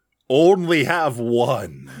only have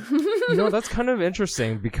one. That's kind of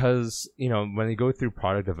interesting because, when they go through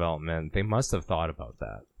product development, they must have thought about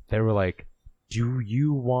that. They were like, do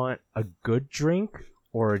you want a good drink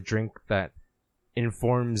or a drink that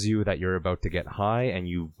informs you that you're about to get high and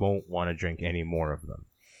you won't want to drink any more of them?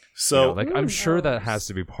 So I'm sure that knows? has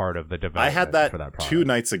to be part of the development. I had for that that product. 2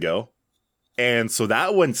 nights ago. And so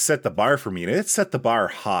that one set the bar for me, and it set the bar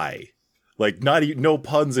high. Like no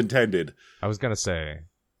puns intended. I was gonna say,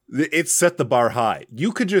 It set the bar high.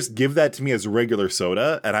 You could just give that to me as regular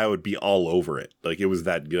soda and I would be all over it. Like it was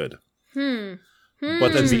that good.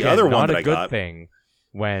 But then the again, other not one that a I good got, thing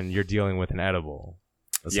when you're dealing with an edible,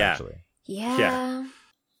 essentially. Yeah.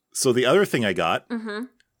 so the other thing I got Mm-hmm.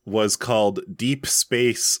 was called Deep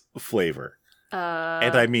Space Flavor.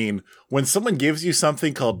 And I mean, when someone gives you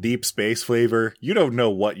something called Deep Space Flavor, you don't know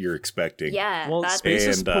what you're expecting. Yeah. Well, that's space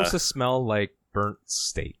is And, supposed to smell like burnt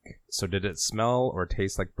steak. So did it smell or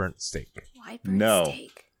taste like burnt steak? why burnt No.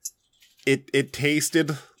 steak? It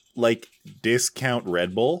tasted like discount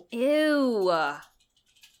Red Bull. Ew.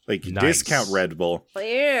 Like Nice. discount Red Bull,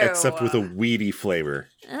 Ew. except with a weedy flavor.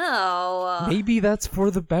 Oh. Maybe that's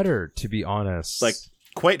for the better, to be honest. Like,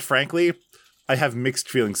 quite frankly, I have mixed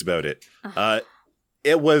feelings about it.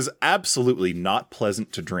 It was absolutely not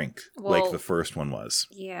pleasant to drink like Well- the first one was.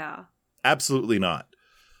 Yeah. Absolutely not.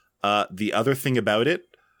 The other thing about it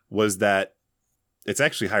was that it's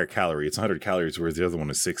actually higher calorie. It's 100 calories, whereas the other one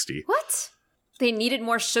is 60. What? They needed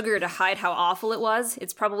more sugar to hide how awful it was.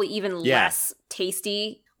 It's probably even Yeah. less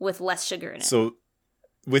tasty with less sugar in it. So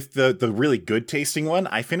with the really good tasting one,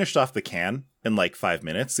 I finished off the can in like 5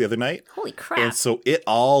 minutes the other night. Holy crap. And so it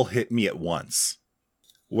all hit me at once.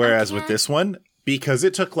 Whereas with Okay. this one, because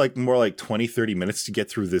it took like more like 20, 30 minutes to get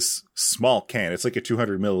through this small can, it's like a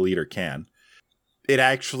 200 milliliter can, it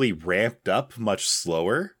actually ramped up much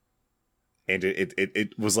slower. And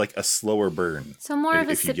it was like a slower burn. So more of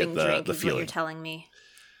a if you get sipping the drink is what feeling. you're telling me.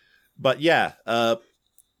 But yeah,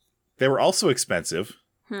 they were also expensive.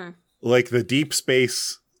 Hmm. Like the Deep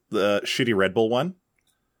Space, the shitty Red Bull one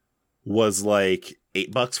was like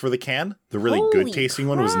 $8 for the can. The really Holy good tasting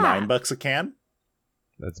one was crap. $9 a can.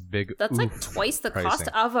 that's big. That's like oof twice the pricing. cost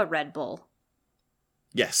of a Red Bull.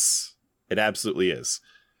 Yes, it absolutely is.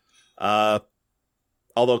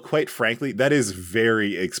 Although, quite frankly, that is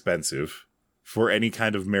very expensive for any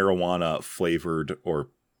kind of marijuana flavored or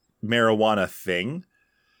marijuana thing.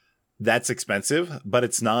 That's expensive, but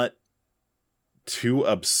it's not too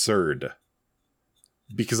absurd.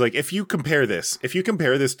 Because, like, if you compare this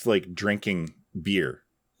to, like, drinking beer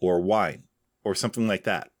or wine or something like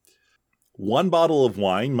that, one bottle of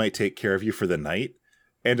wine might take care of you for the night,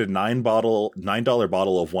 and a $9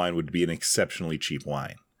 bottle of wine would be an exceptionally cheap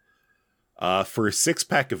wine. For a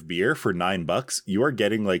 6-pack of beer for $9, you are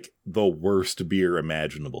getting, like, the worst beer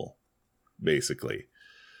imaginable, basically.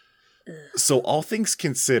 So, all things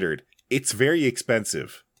considered, it's very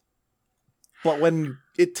expensive. But when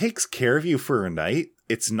it takes care of you for a night,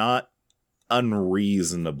 it's not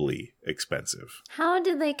unreasonably expensive. How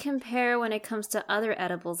do they compare when it comes to other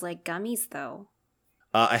edibles like gummies, though?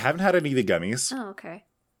 I haven't had any of the gummies. Oh, okay.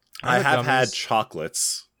 I have gummies. had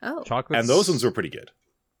chocolates, Oh, Chocolates, and those ones were pretty good.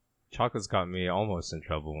 Chocolates got me almost in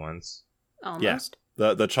trouble once. almost.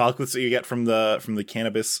 The chocolates that you get from the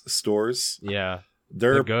cannabis stores, Yeah,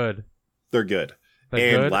 they're they're good. they're good.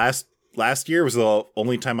 They're And good. last year was the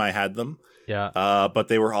only time I had them. Yeah, But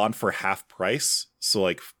they were on for half price, so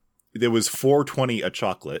like there was $4.20 a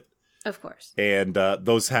chocolate, Of course. and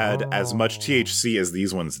those had as much Oh. THC as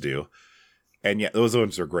these ones do. And yeah, those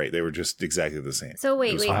ones are great. They were just exactly the same. So It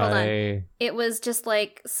wait, was hold on. I It was just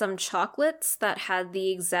like some chocolates that had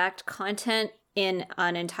the exact content in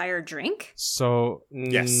an entire drink? so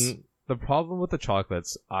Yes. The problem with the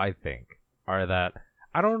chocolates, I think, are that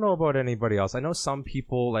I don't know about anybody else. I know some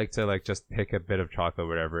people like to like just pick a bit of chocolate,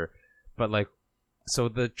 whatever, but like. So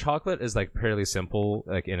the chocolate is like fairly simple,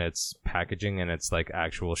 like in its packaging and its like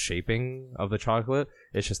actual shaping of the chocolate.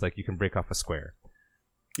 It's just like you can break off a square.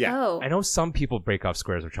 Yeah. Oh. I know some people break off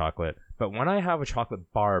squares of chocolate, but when I have a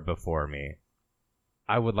chocolate bar before me,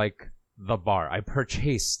 I would like the bar. I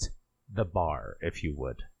purchased the bar, if you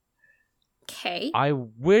would. Okay. I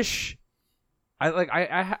wish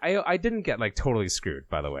I didn't get like totally screwed,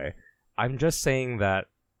 by the way. I'm just saying that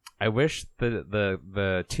I wish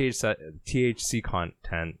the THC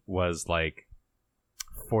content was like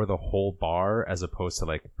for the whole bar as opposed to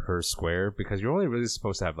like per square, because you're only really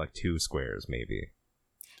supposed to have like 2 squares maybe.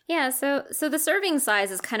 Yeah, so the serving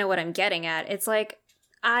size is kind of what I'm getting at. It's like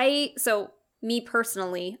me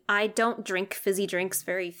personally, I don't drink fizzy drinks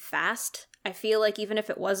very fast. I feel like even if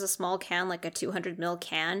it was a small can, like a 200 ml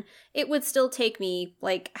can, it would still take me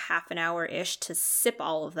like half an hour-ish to sip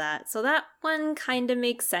all of that. So that one kind of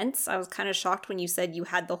makes sense. I was kind of shocked when you said you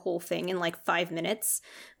had the whole thing in like 5 minutes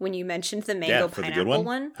when you mentioned the mango for the pineapple good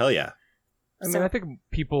one. Hell yeah. I mean, So- I think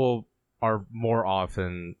people are more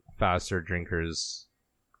often faster drinkers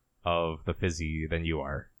of the fizzy than you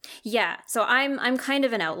are. Yeah, so I'm kind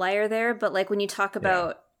of an outlier there, but like when you talk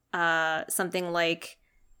about something like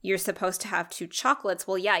you're supposed to have 2 chocolates,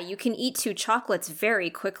 well, yeah, you can eat 2 chocolates very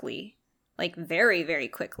quickly. Like very, very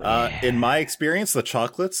quickly. In my experience, the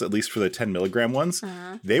chocolates, at least for the 10 milligram ones,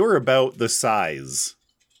 Uh-huh. they were about the size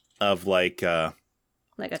of like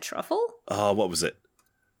Like a truffle? what was it?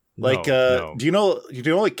 Like No. do you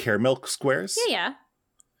know like caramel squares? Yeah.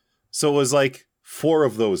 So it was like 4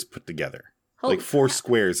 of those put together. Holy like 4 crap.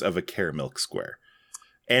 squares of a caramel square.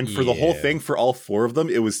 And for the whole Yeah. thing, for all 4 of them,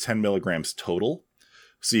 it was 10 milligrams total.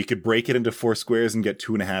 So you could break it into 4 squares and get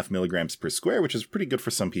 2.5 milligrams per square, which is pretty good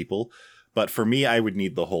for some people. But for me, I would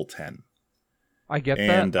need the whole 10. I get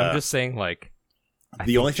And, that. I'm just saying, like, The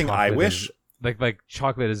think only thing I chocolate wish... is- like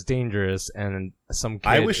chocolate is dangerous, and some kid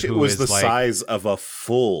I wish it who was is, the like, size of a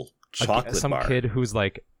full chocolate some bar. kid who's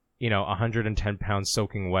like 110 pounds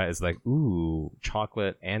soaking wet is like, ooh,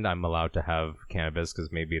 chocolate, and I'm allowed to have cannabis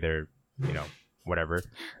because maybe they're whatever,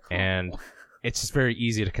 and it's just very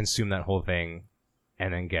easy to consume that whole thing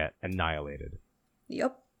and then get annihilated.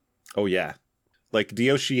 Yep. Oh, yeah. Like,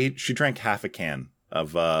 Dio, she drank half a can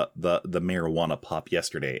of the marijuana pop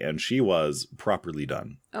yesterday, and she was properly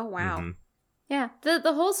done. Oh, wow. Mhm. Yeah,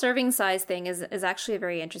 the whole serving size thing is actually a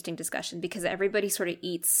very interesting discussion because everybody sort of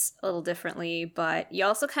eats a little differently, but you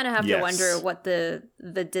also kind of have to Yes. wonder what the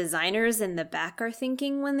designers in the back are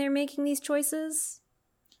thinking when they're making these choices.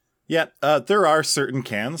 Yeah, there are certain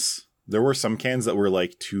cans. There were some cans that were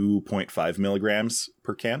like 2.5 milligrams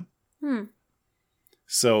per can.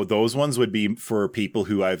 So those ones would be for people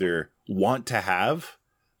who either want to have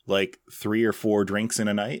like 3 or 4 drinks in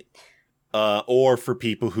a night, or for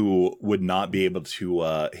people who would not be able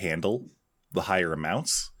to handle the higher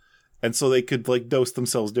amounts. And so they could like dose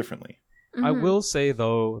themselves differently. I will say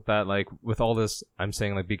though that like with all this, I'm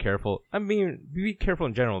saying like be careful. I mean, be careful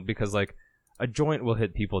in general because like a joint will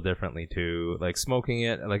hit people differently too. Like smoking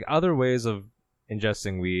it, like other ways of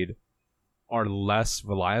ingesting weed are less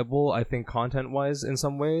reliable, I think, content-wise in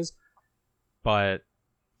some ways. But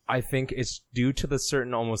I think it's due to the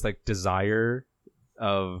certain almost like desire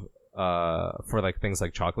of for like things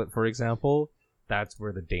like chocolate, for example. That's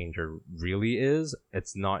where the danger really is.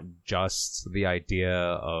 It's not just the idea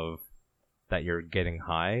of that you're getting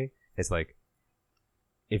high. It's like,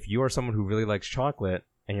 if you are someone who really likes chocolate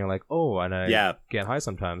and you're like, oh, and I get high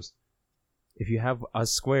sometimes, if you have a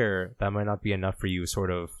square, that might not be enough for you,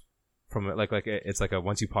 sort of, from like it's like a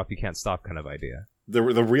once you pop you can't stop kind of idea. The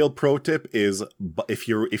real pro tip is, if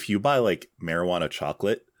you buy like marijuana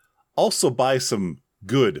chocolate, also buy some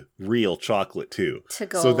good real chocolate too, to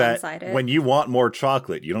go so alongside that it. when you want more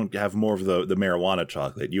chocolate, you don't have more of the marijuana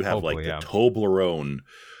chocolate. You have Hopefully, like the Toblerone,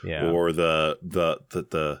 or the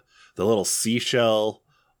little seashell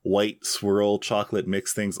white swirl chocolate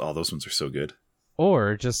mix things. Oh, those ones are so good.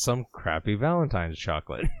 Or just some crappy Valentine's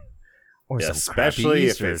chocolate. Or some especially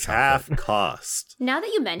if it's chocolate. half cost. Now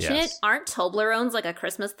that you mention Yes. it, aren't Toblerones like a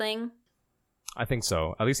Christmas thing? I think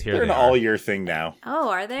so. At least here They're they an are. all-year thing now. Oh,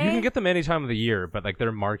 are they? You can get them any time of the year, but like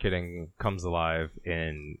their marketing comes alive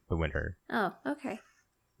in the winter. Oh, okay.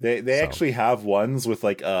 They So. actually have ones with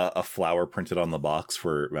like a flower printed on the box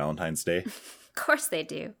for Valentine's Day. Of course they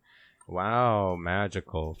do. Wow,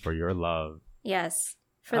 magical for your love. Yes.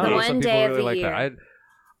 For I the don't know, some one people day really of the like year. that.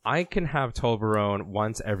 I can have Toblerone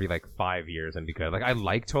once every like 5 years and be good. Like I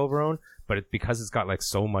like Toblerone, but it's because it's got like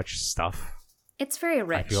so much stuff. It's very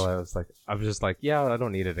rich. I was just like, yeah, I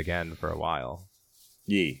don't need it again for a while.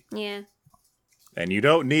 Yee. Yeah. And you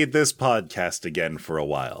don't need this podcast again for a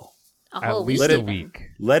while. A At whole least week. a even. week.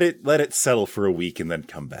 Let it settle for a week and then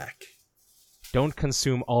come back. Don't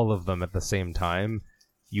consume all of them at the same time.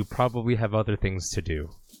 You probably have other things to do.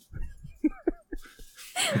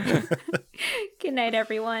 Good night,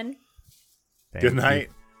 everyone. Thank Good you. night.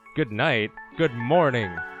 Good night. Good morning.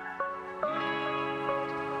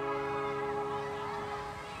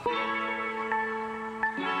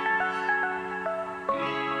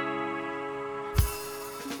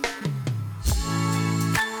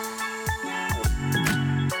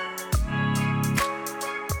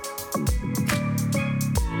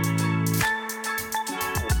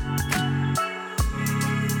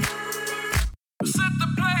 Set the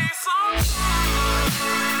place on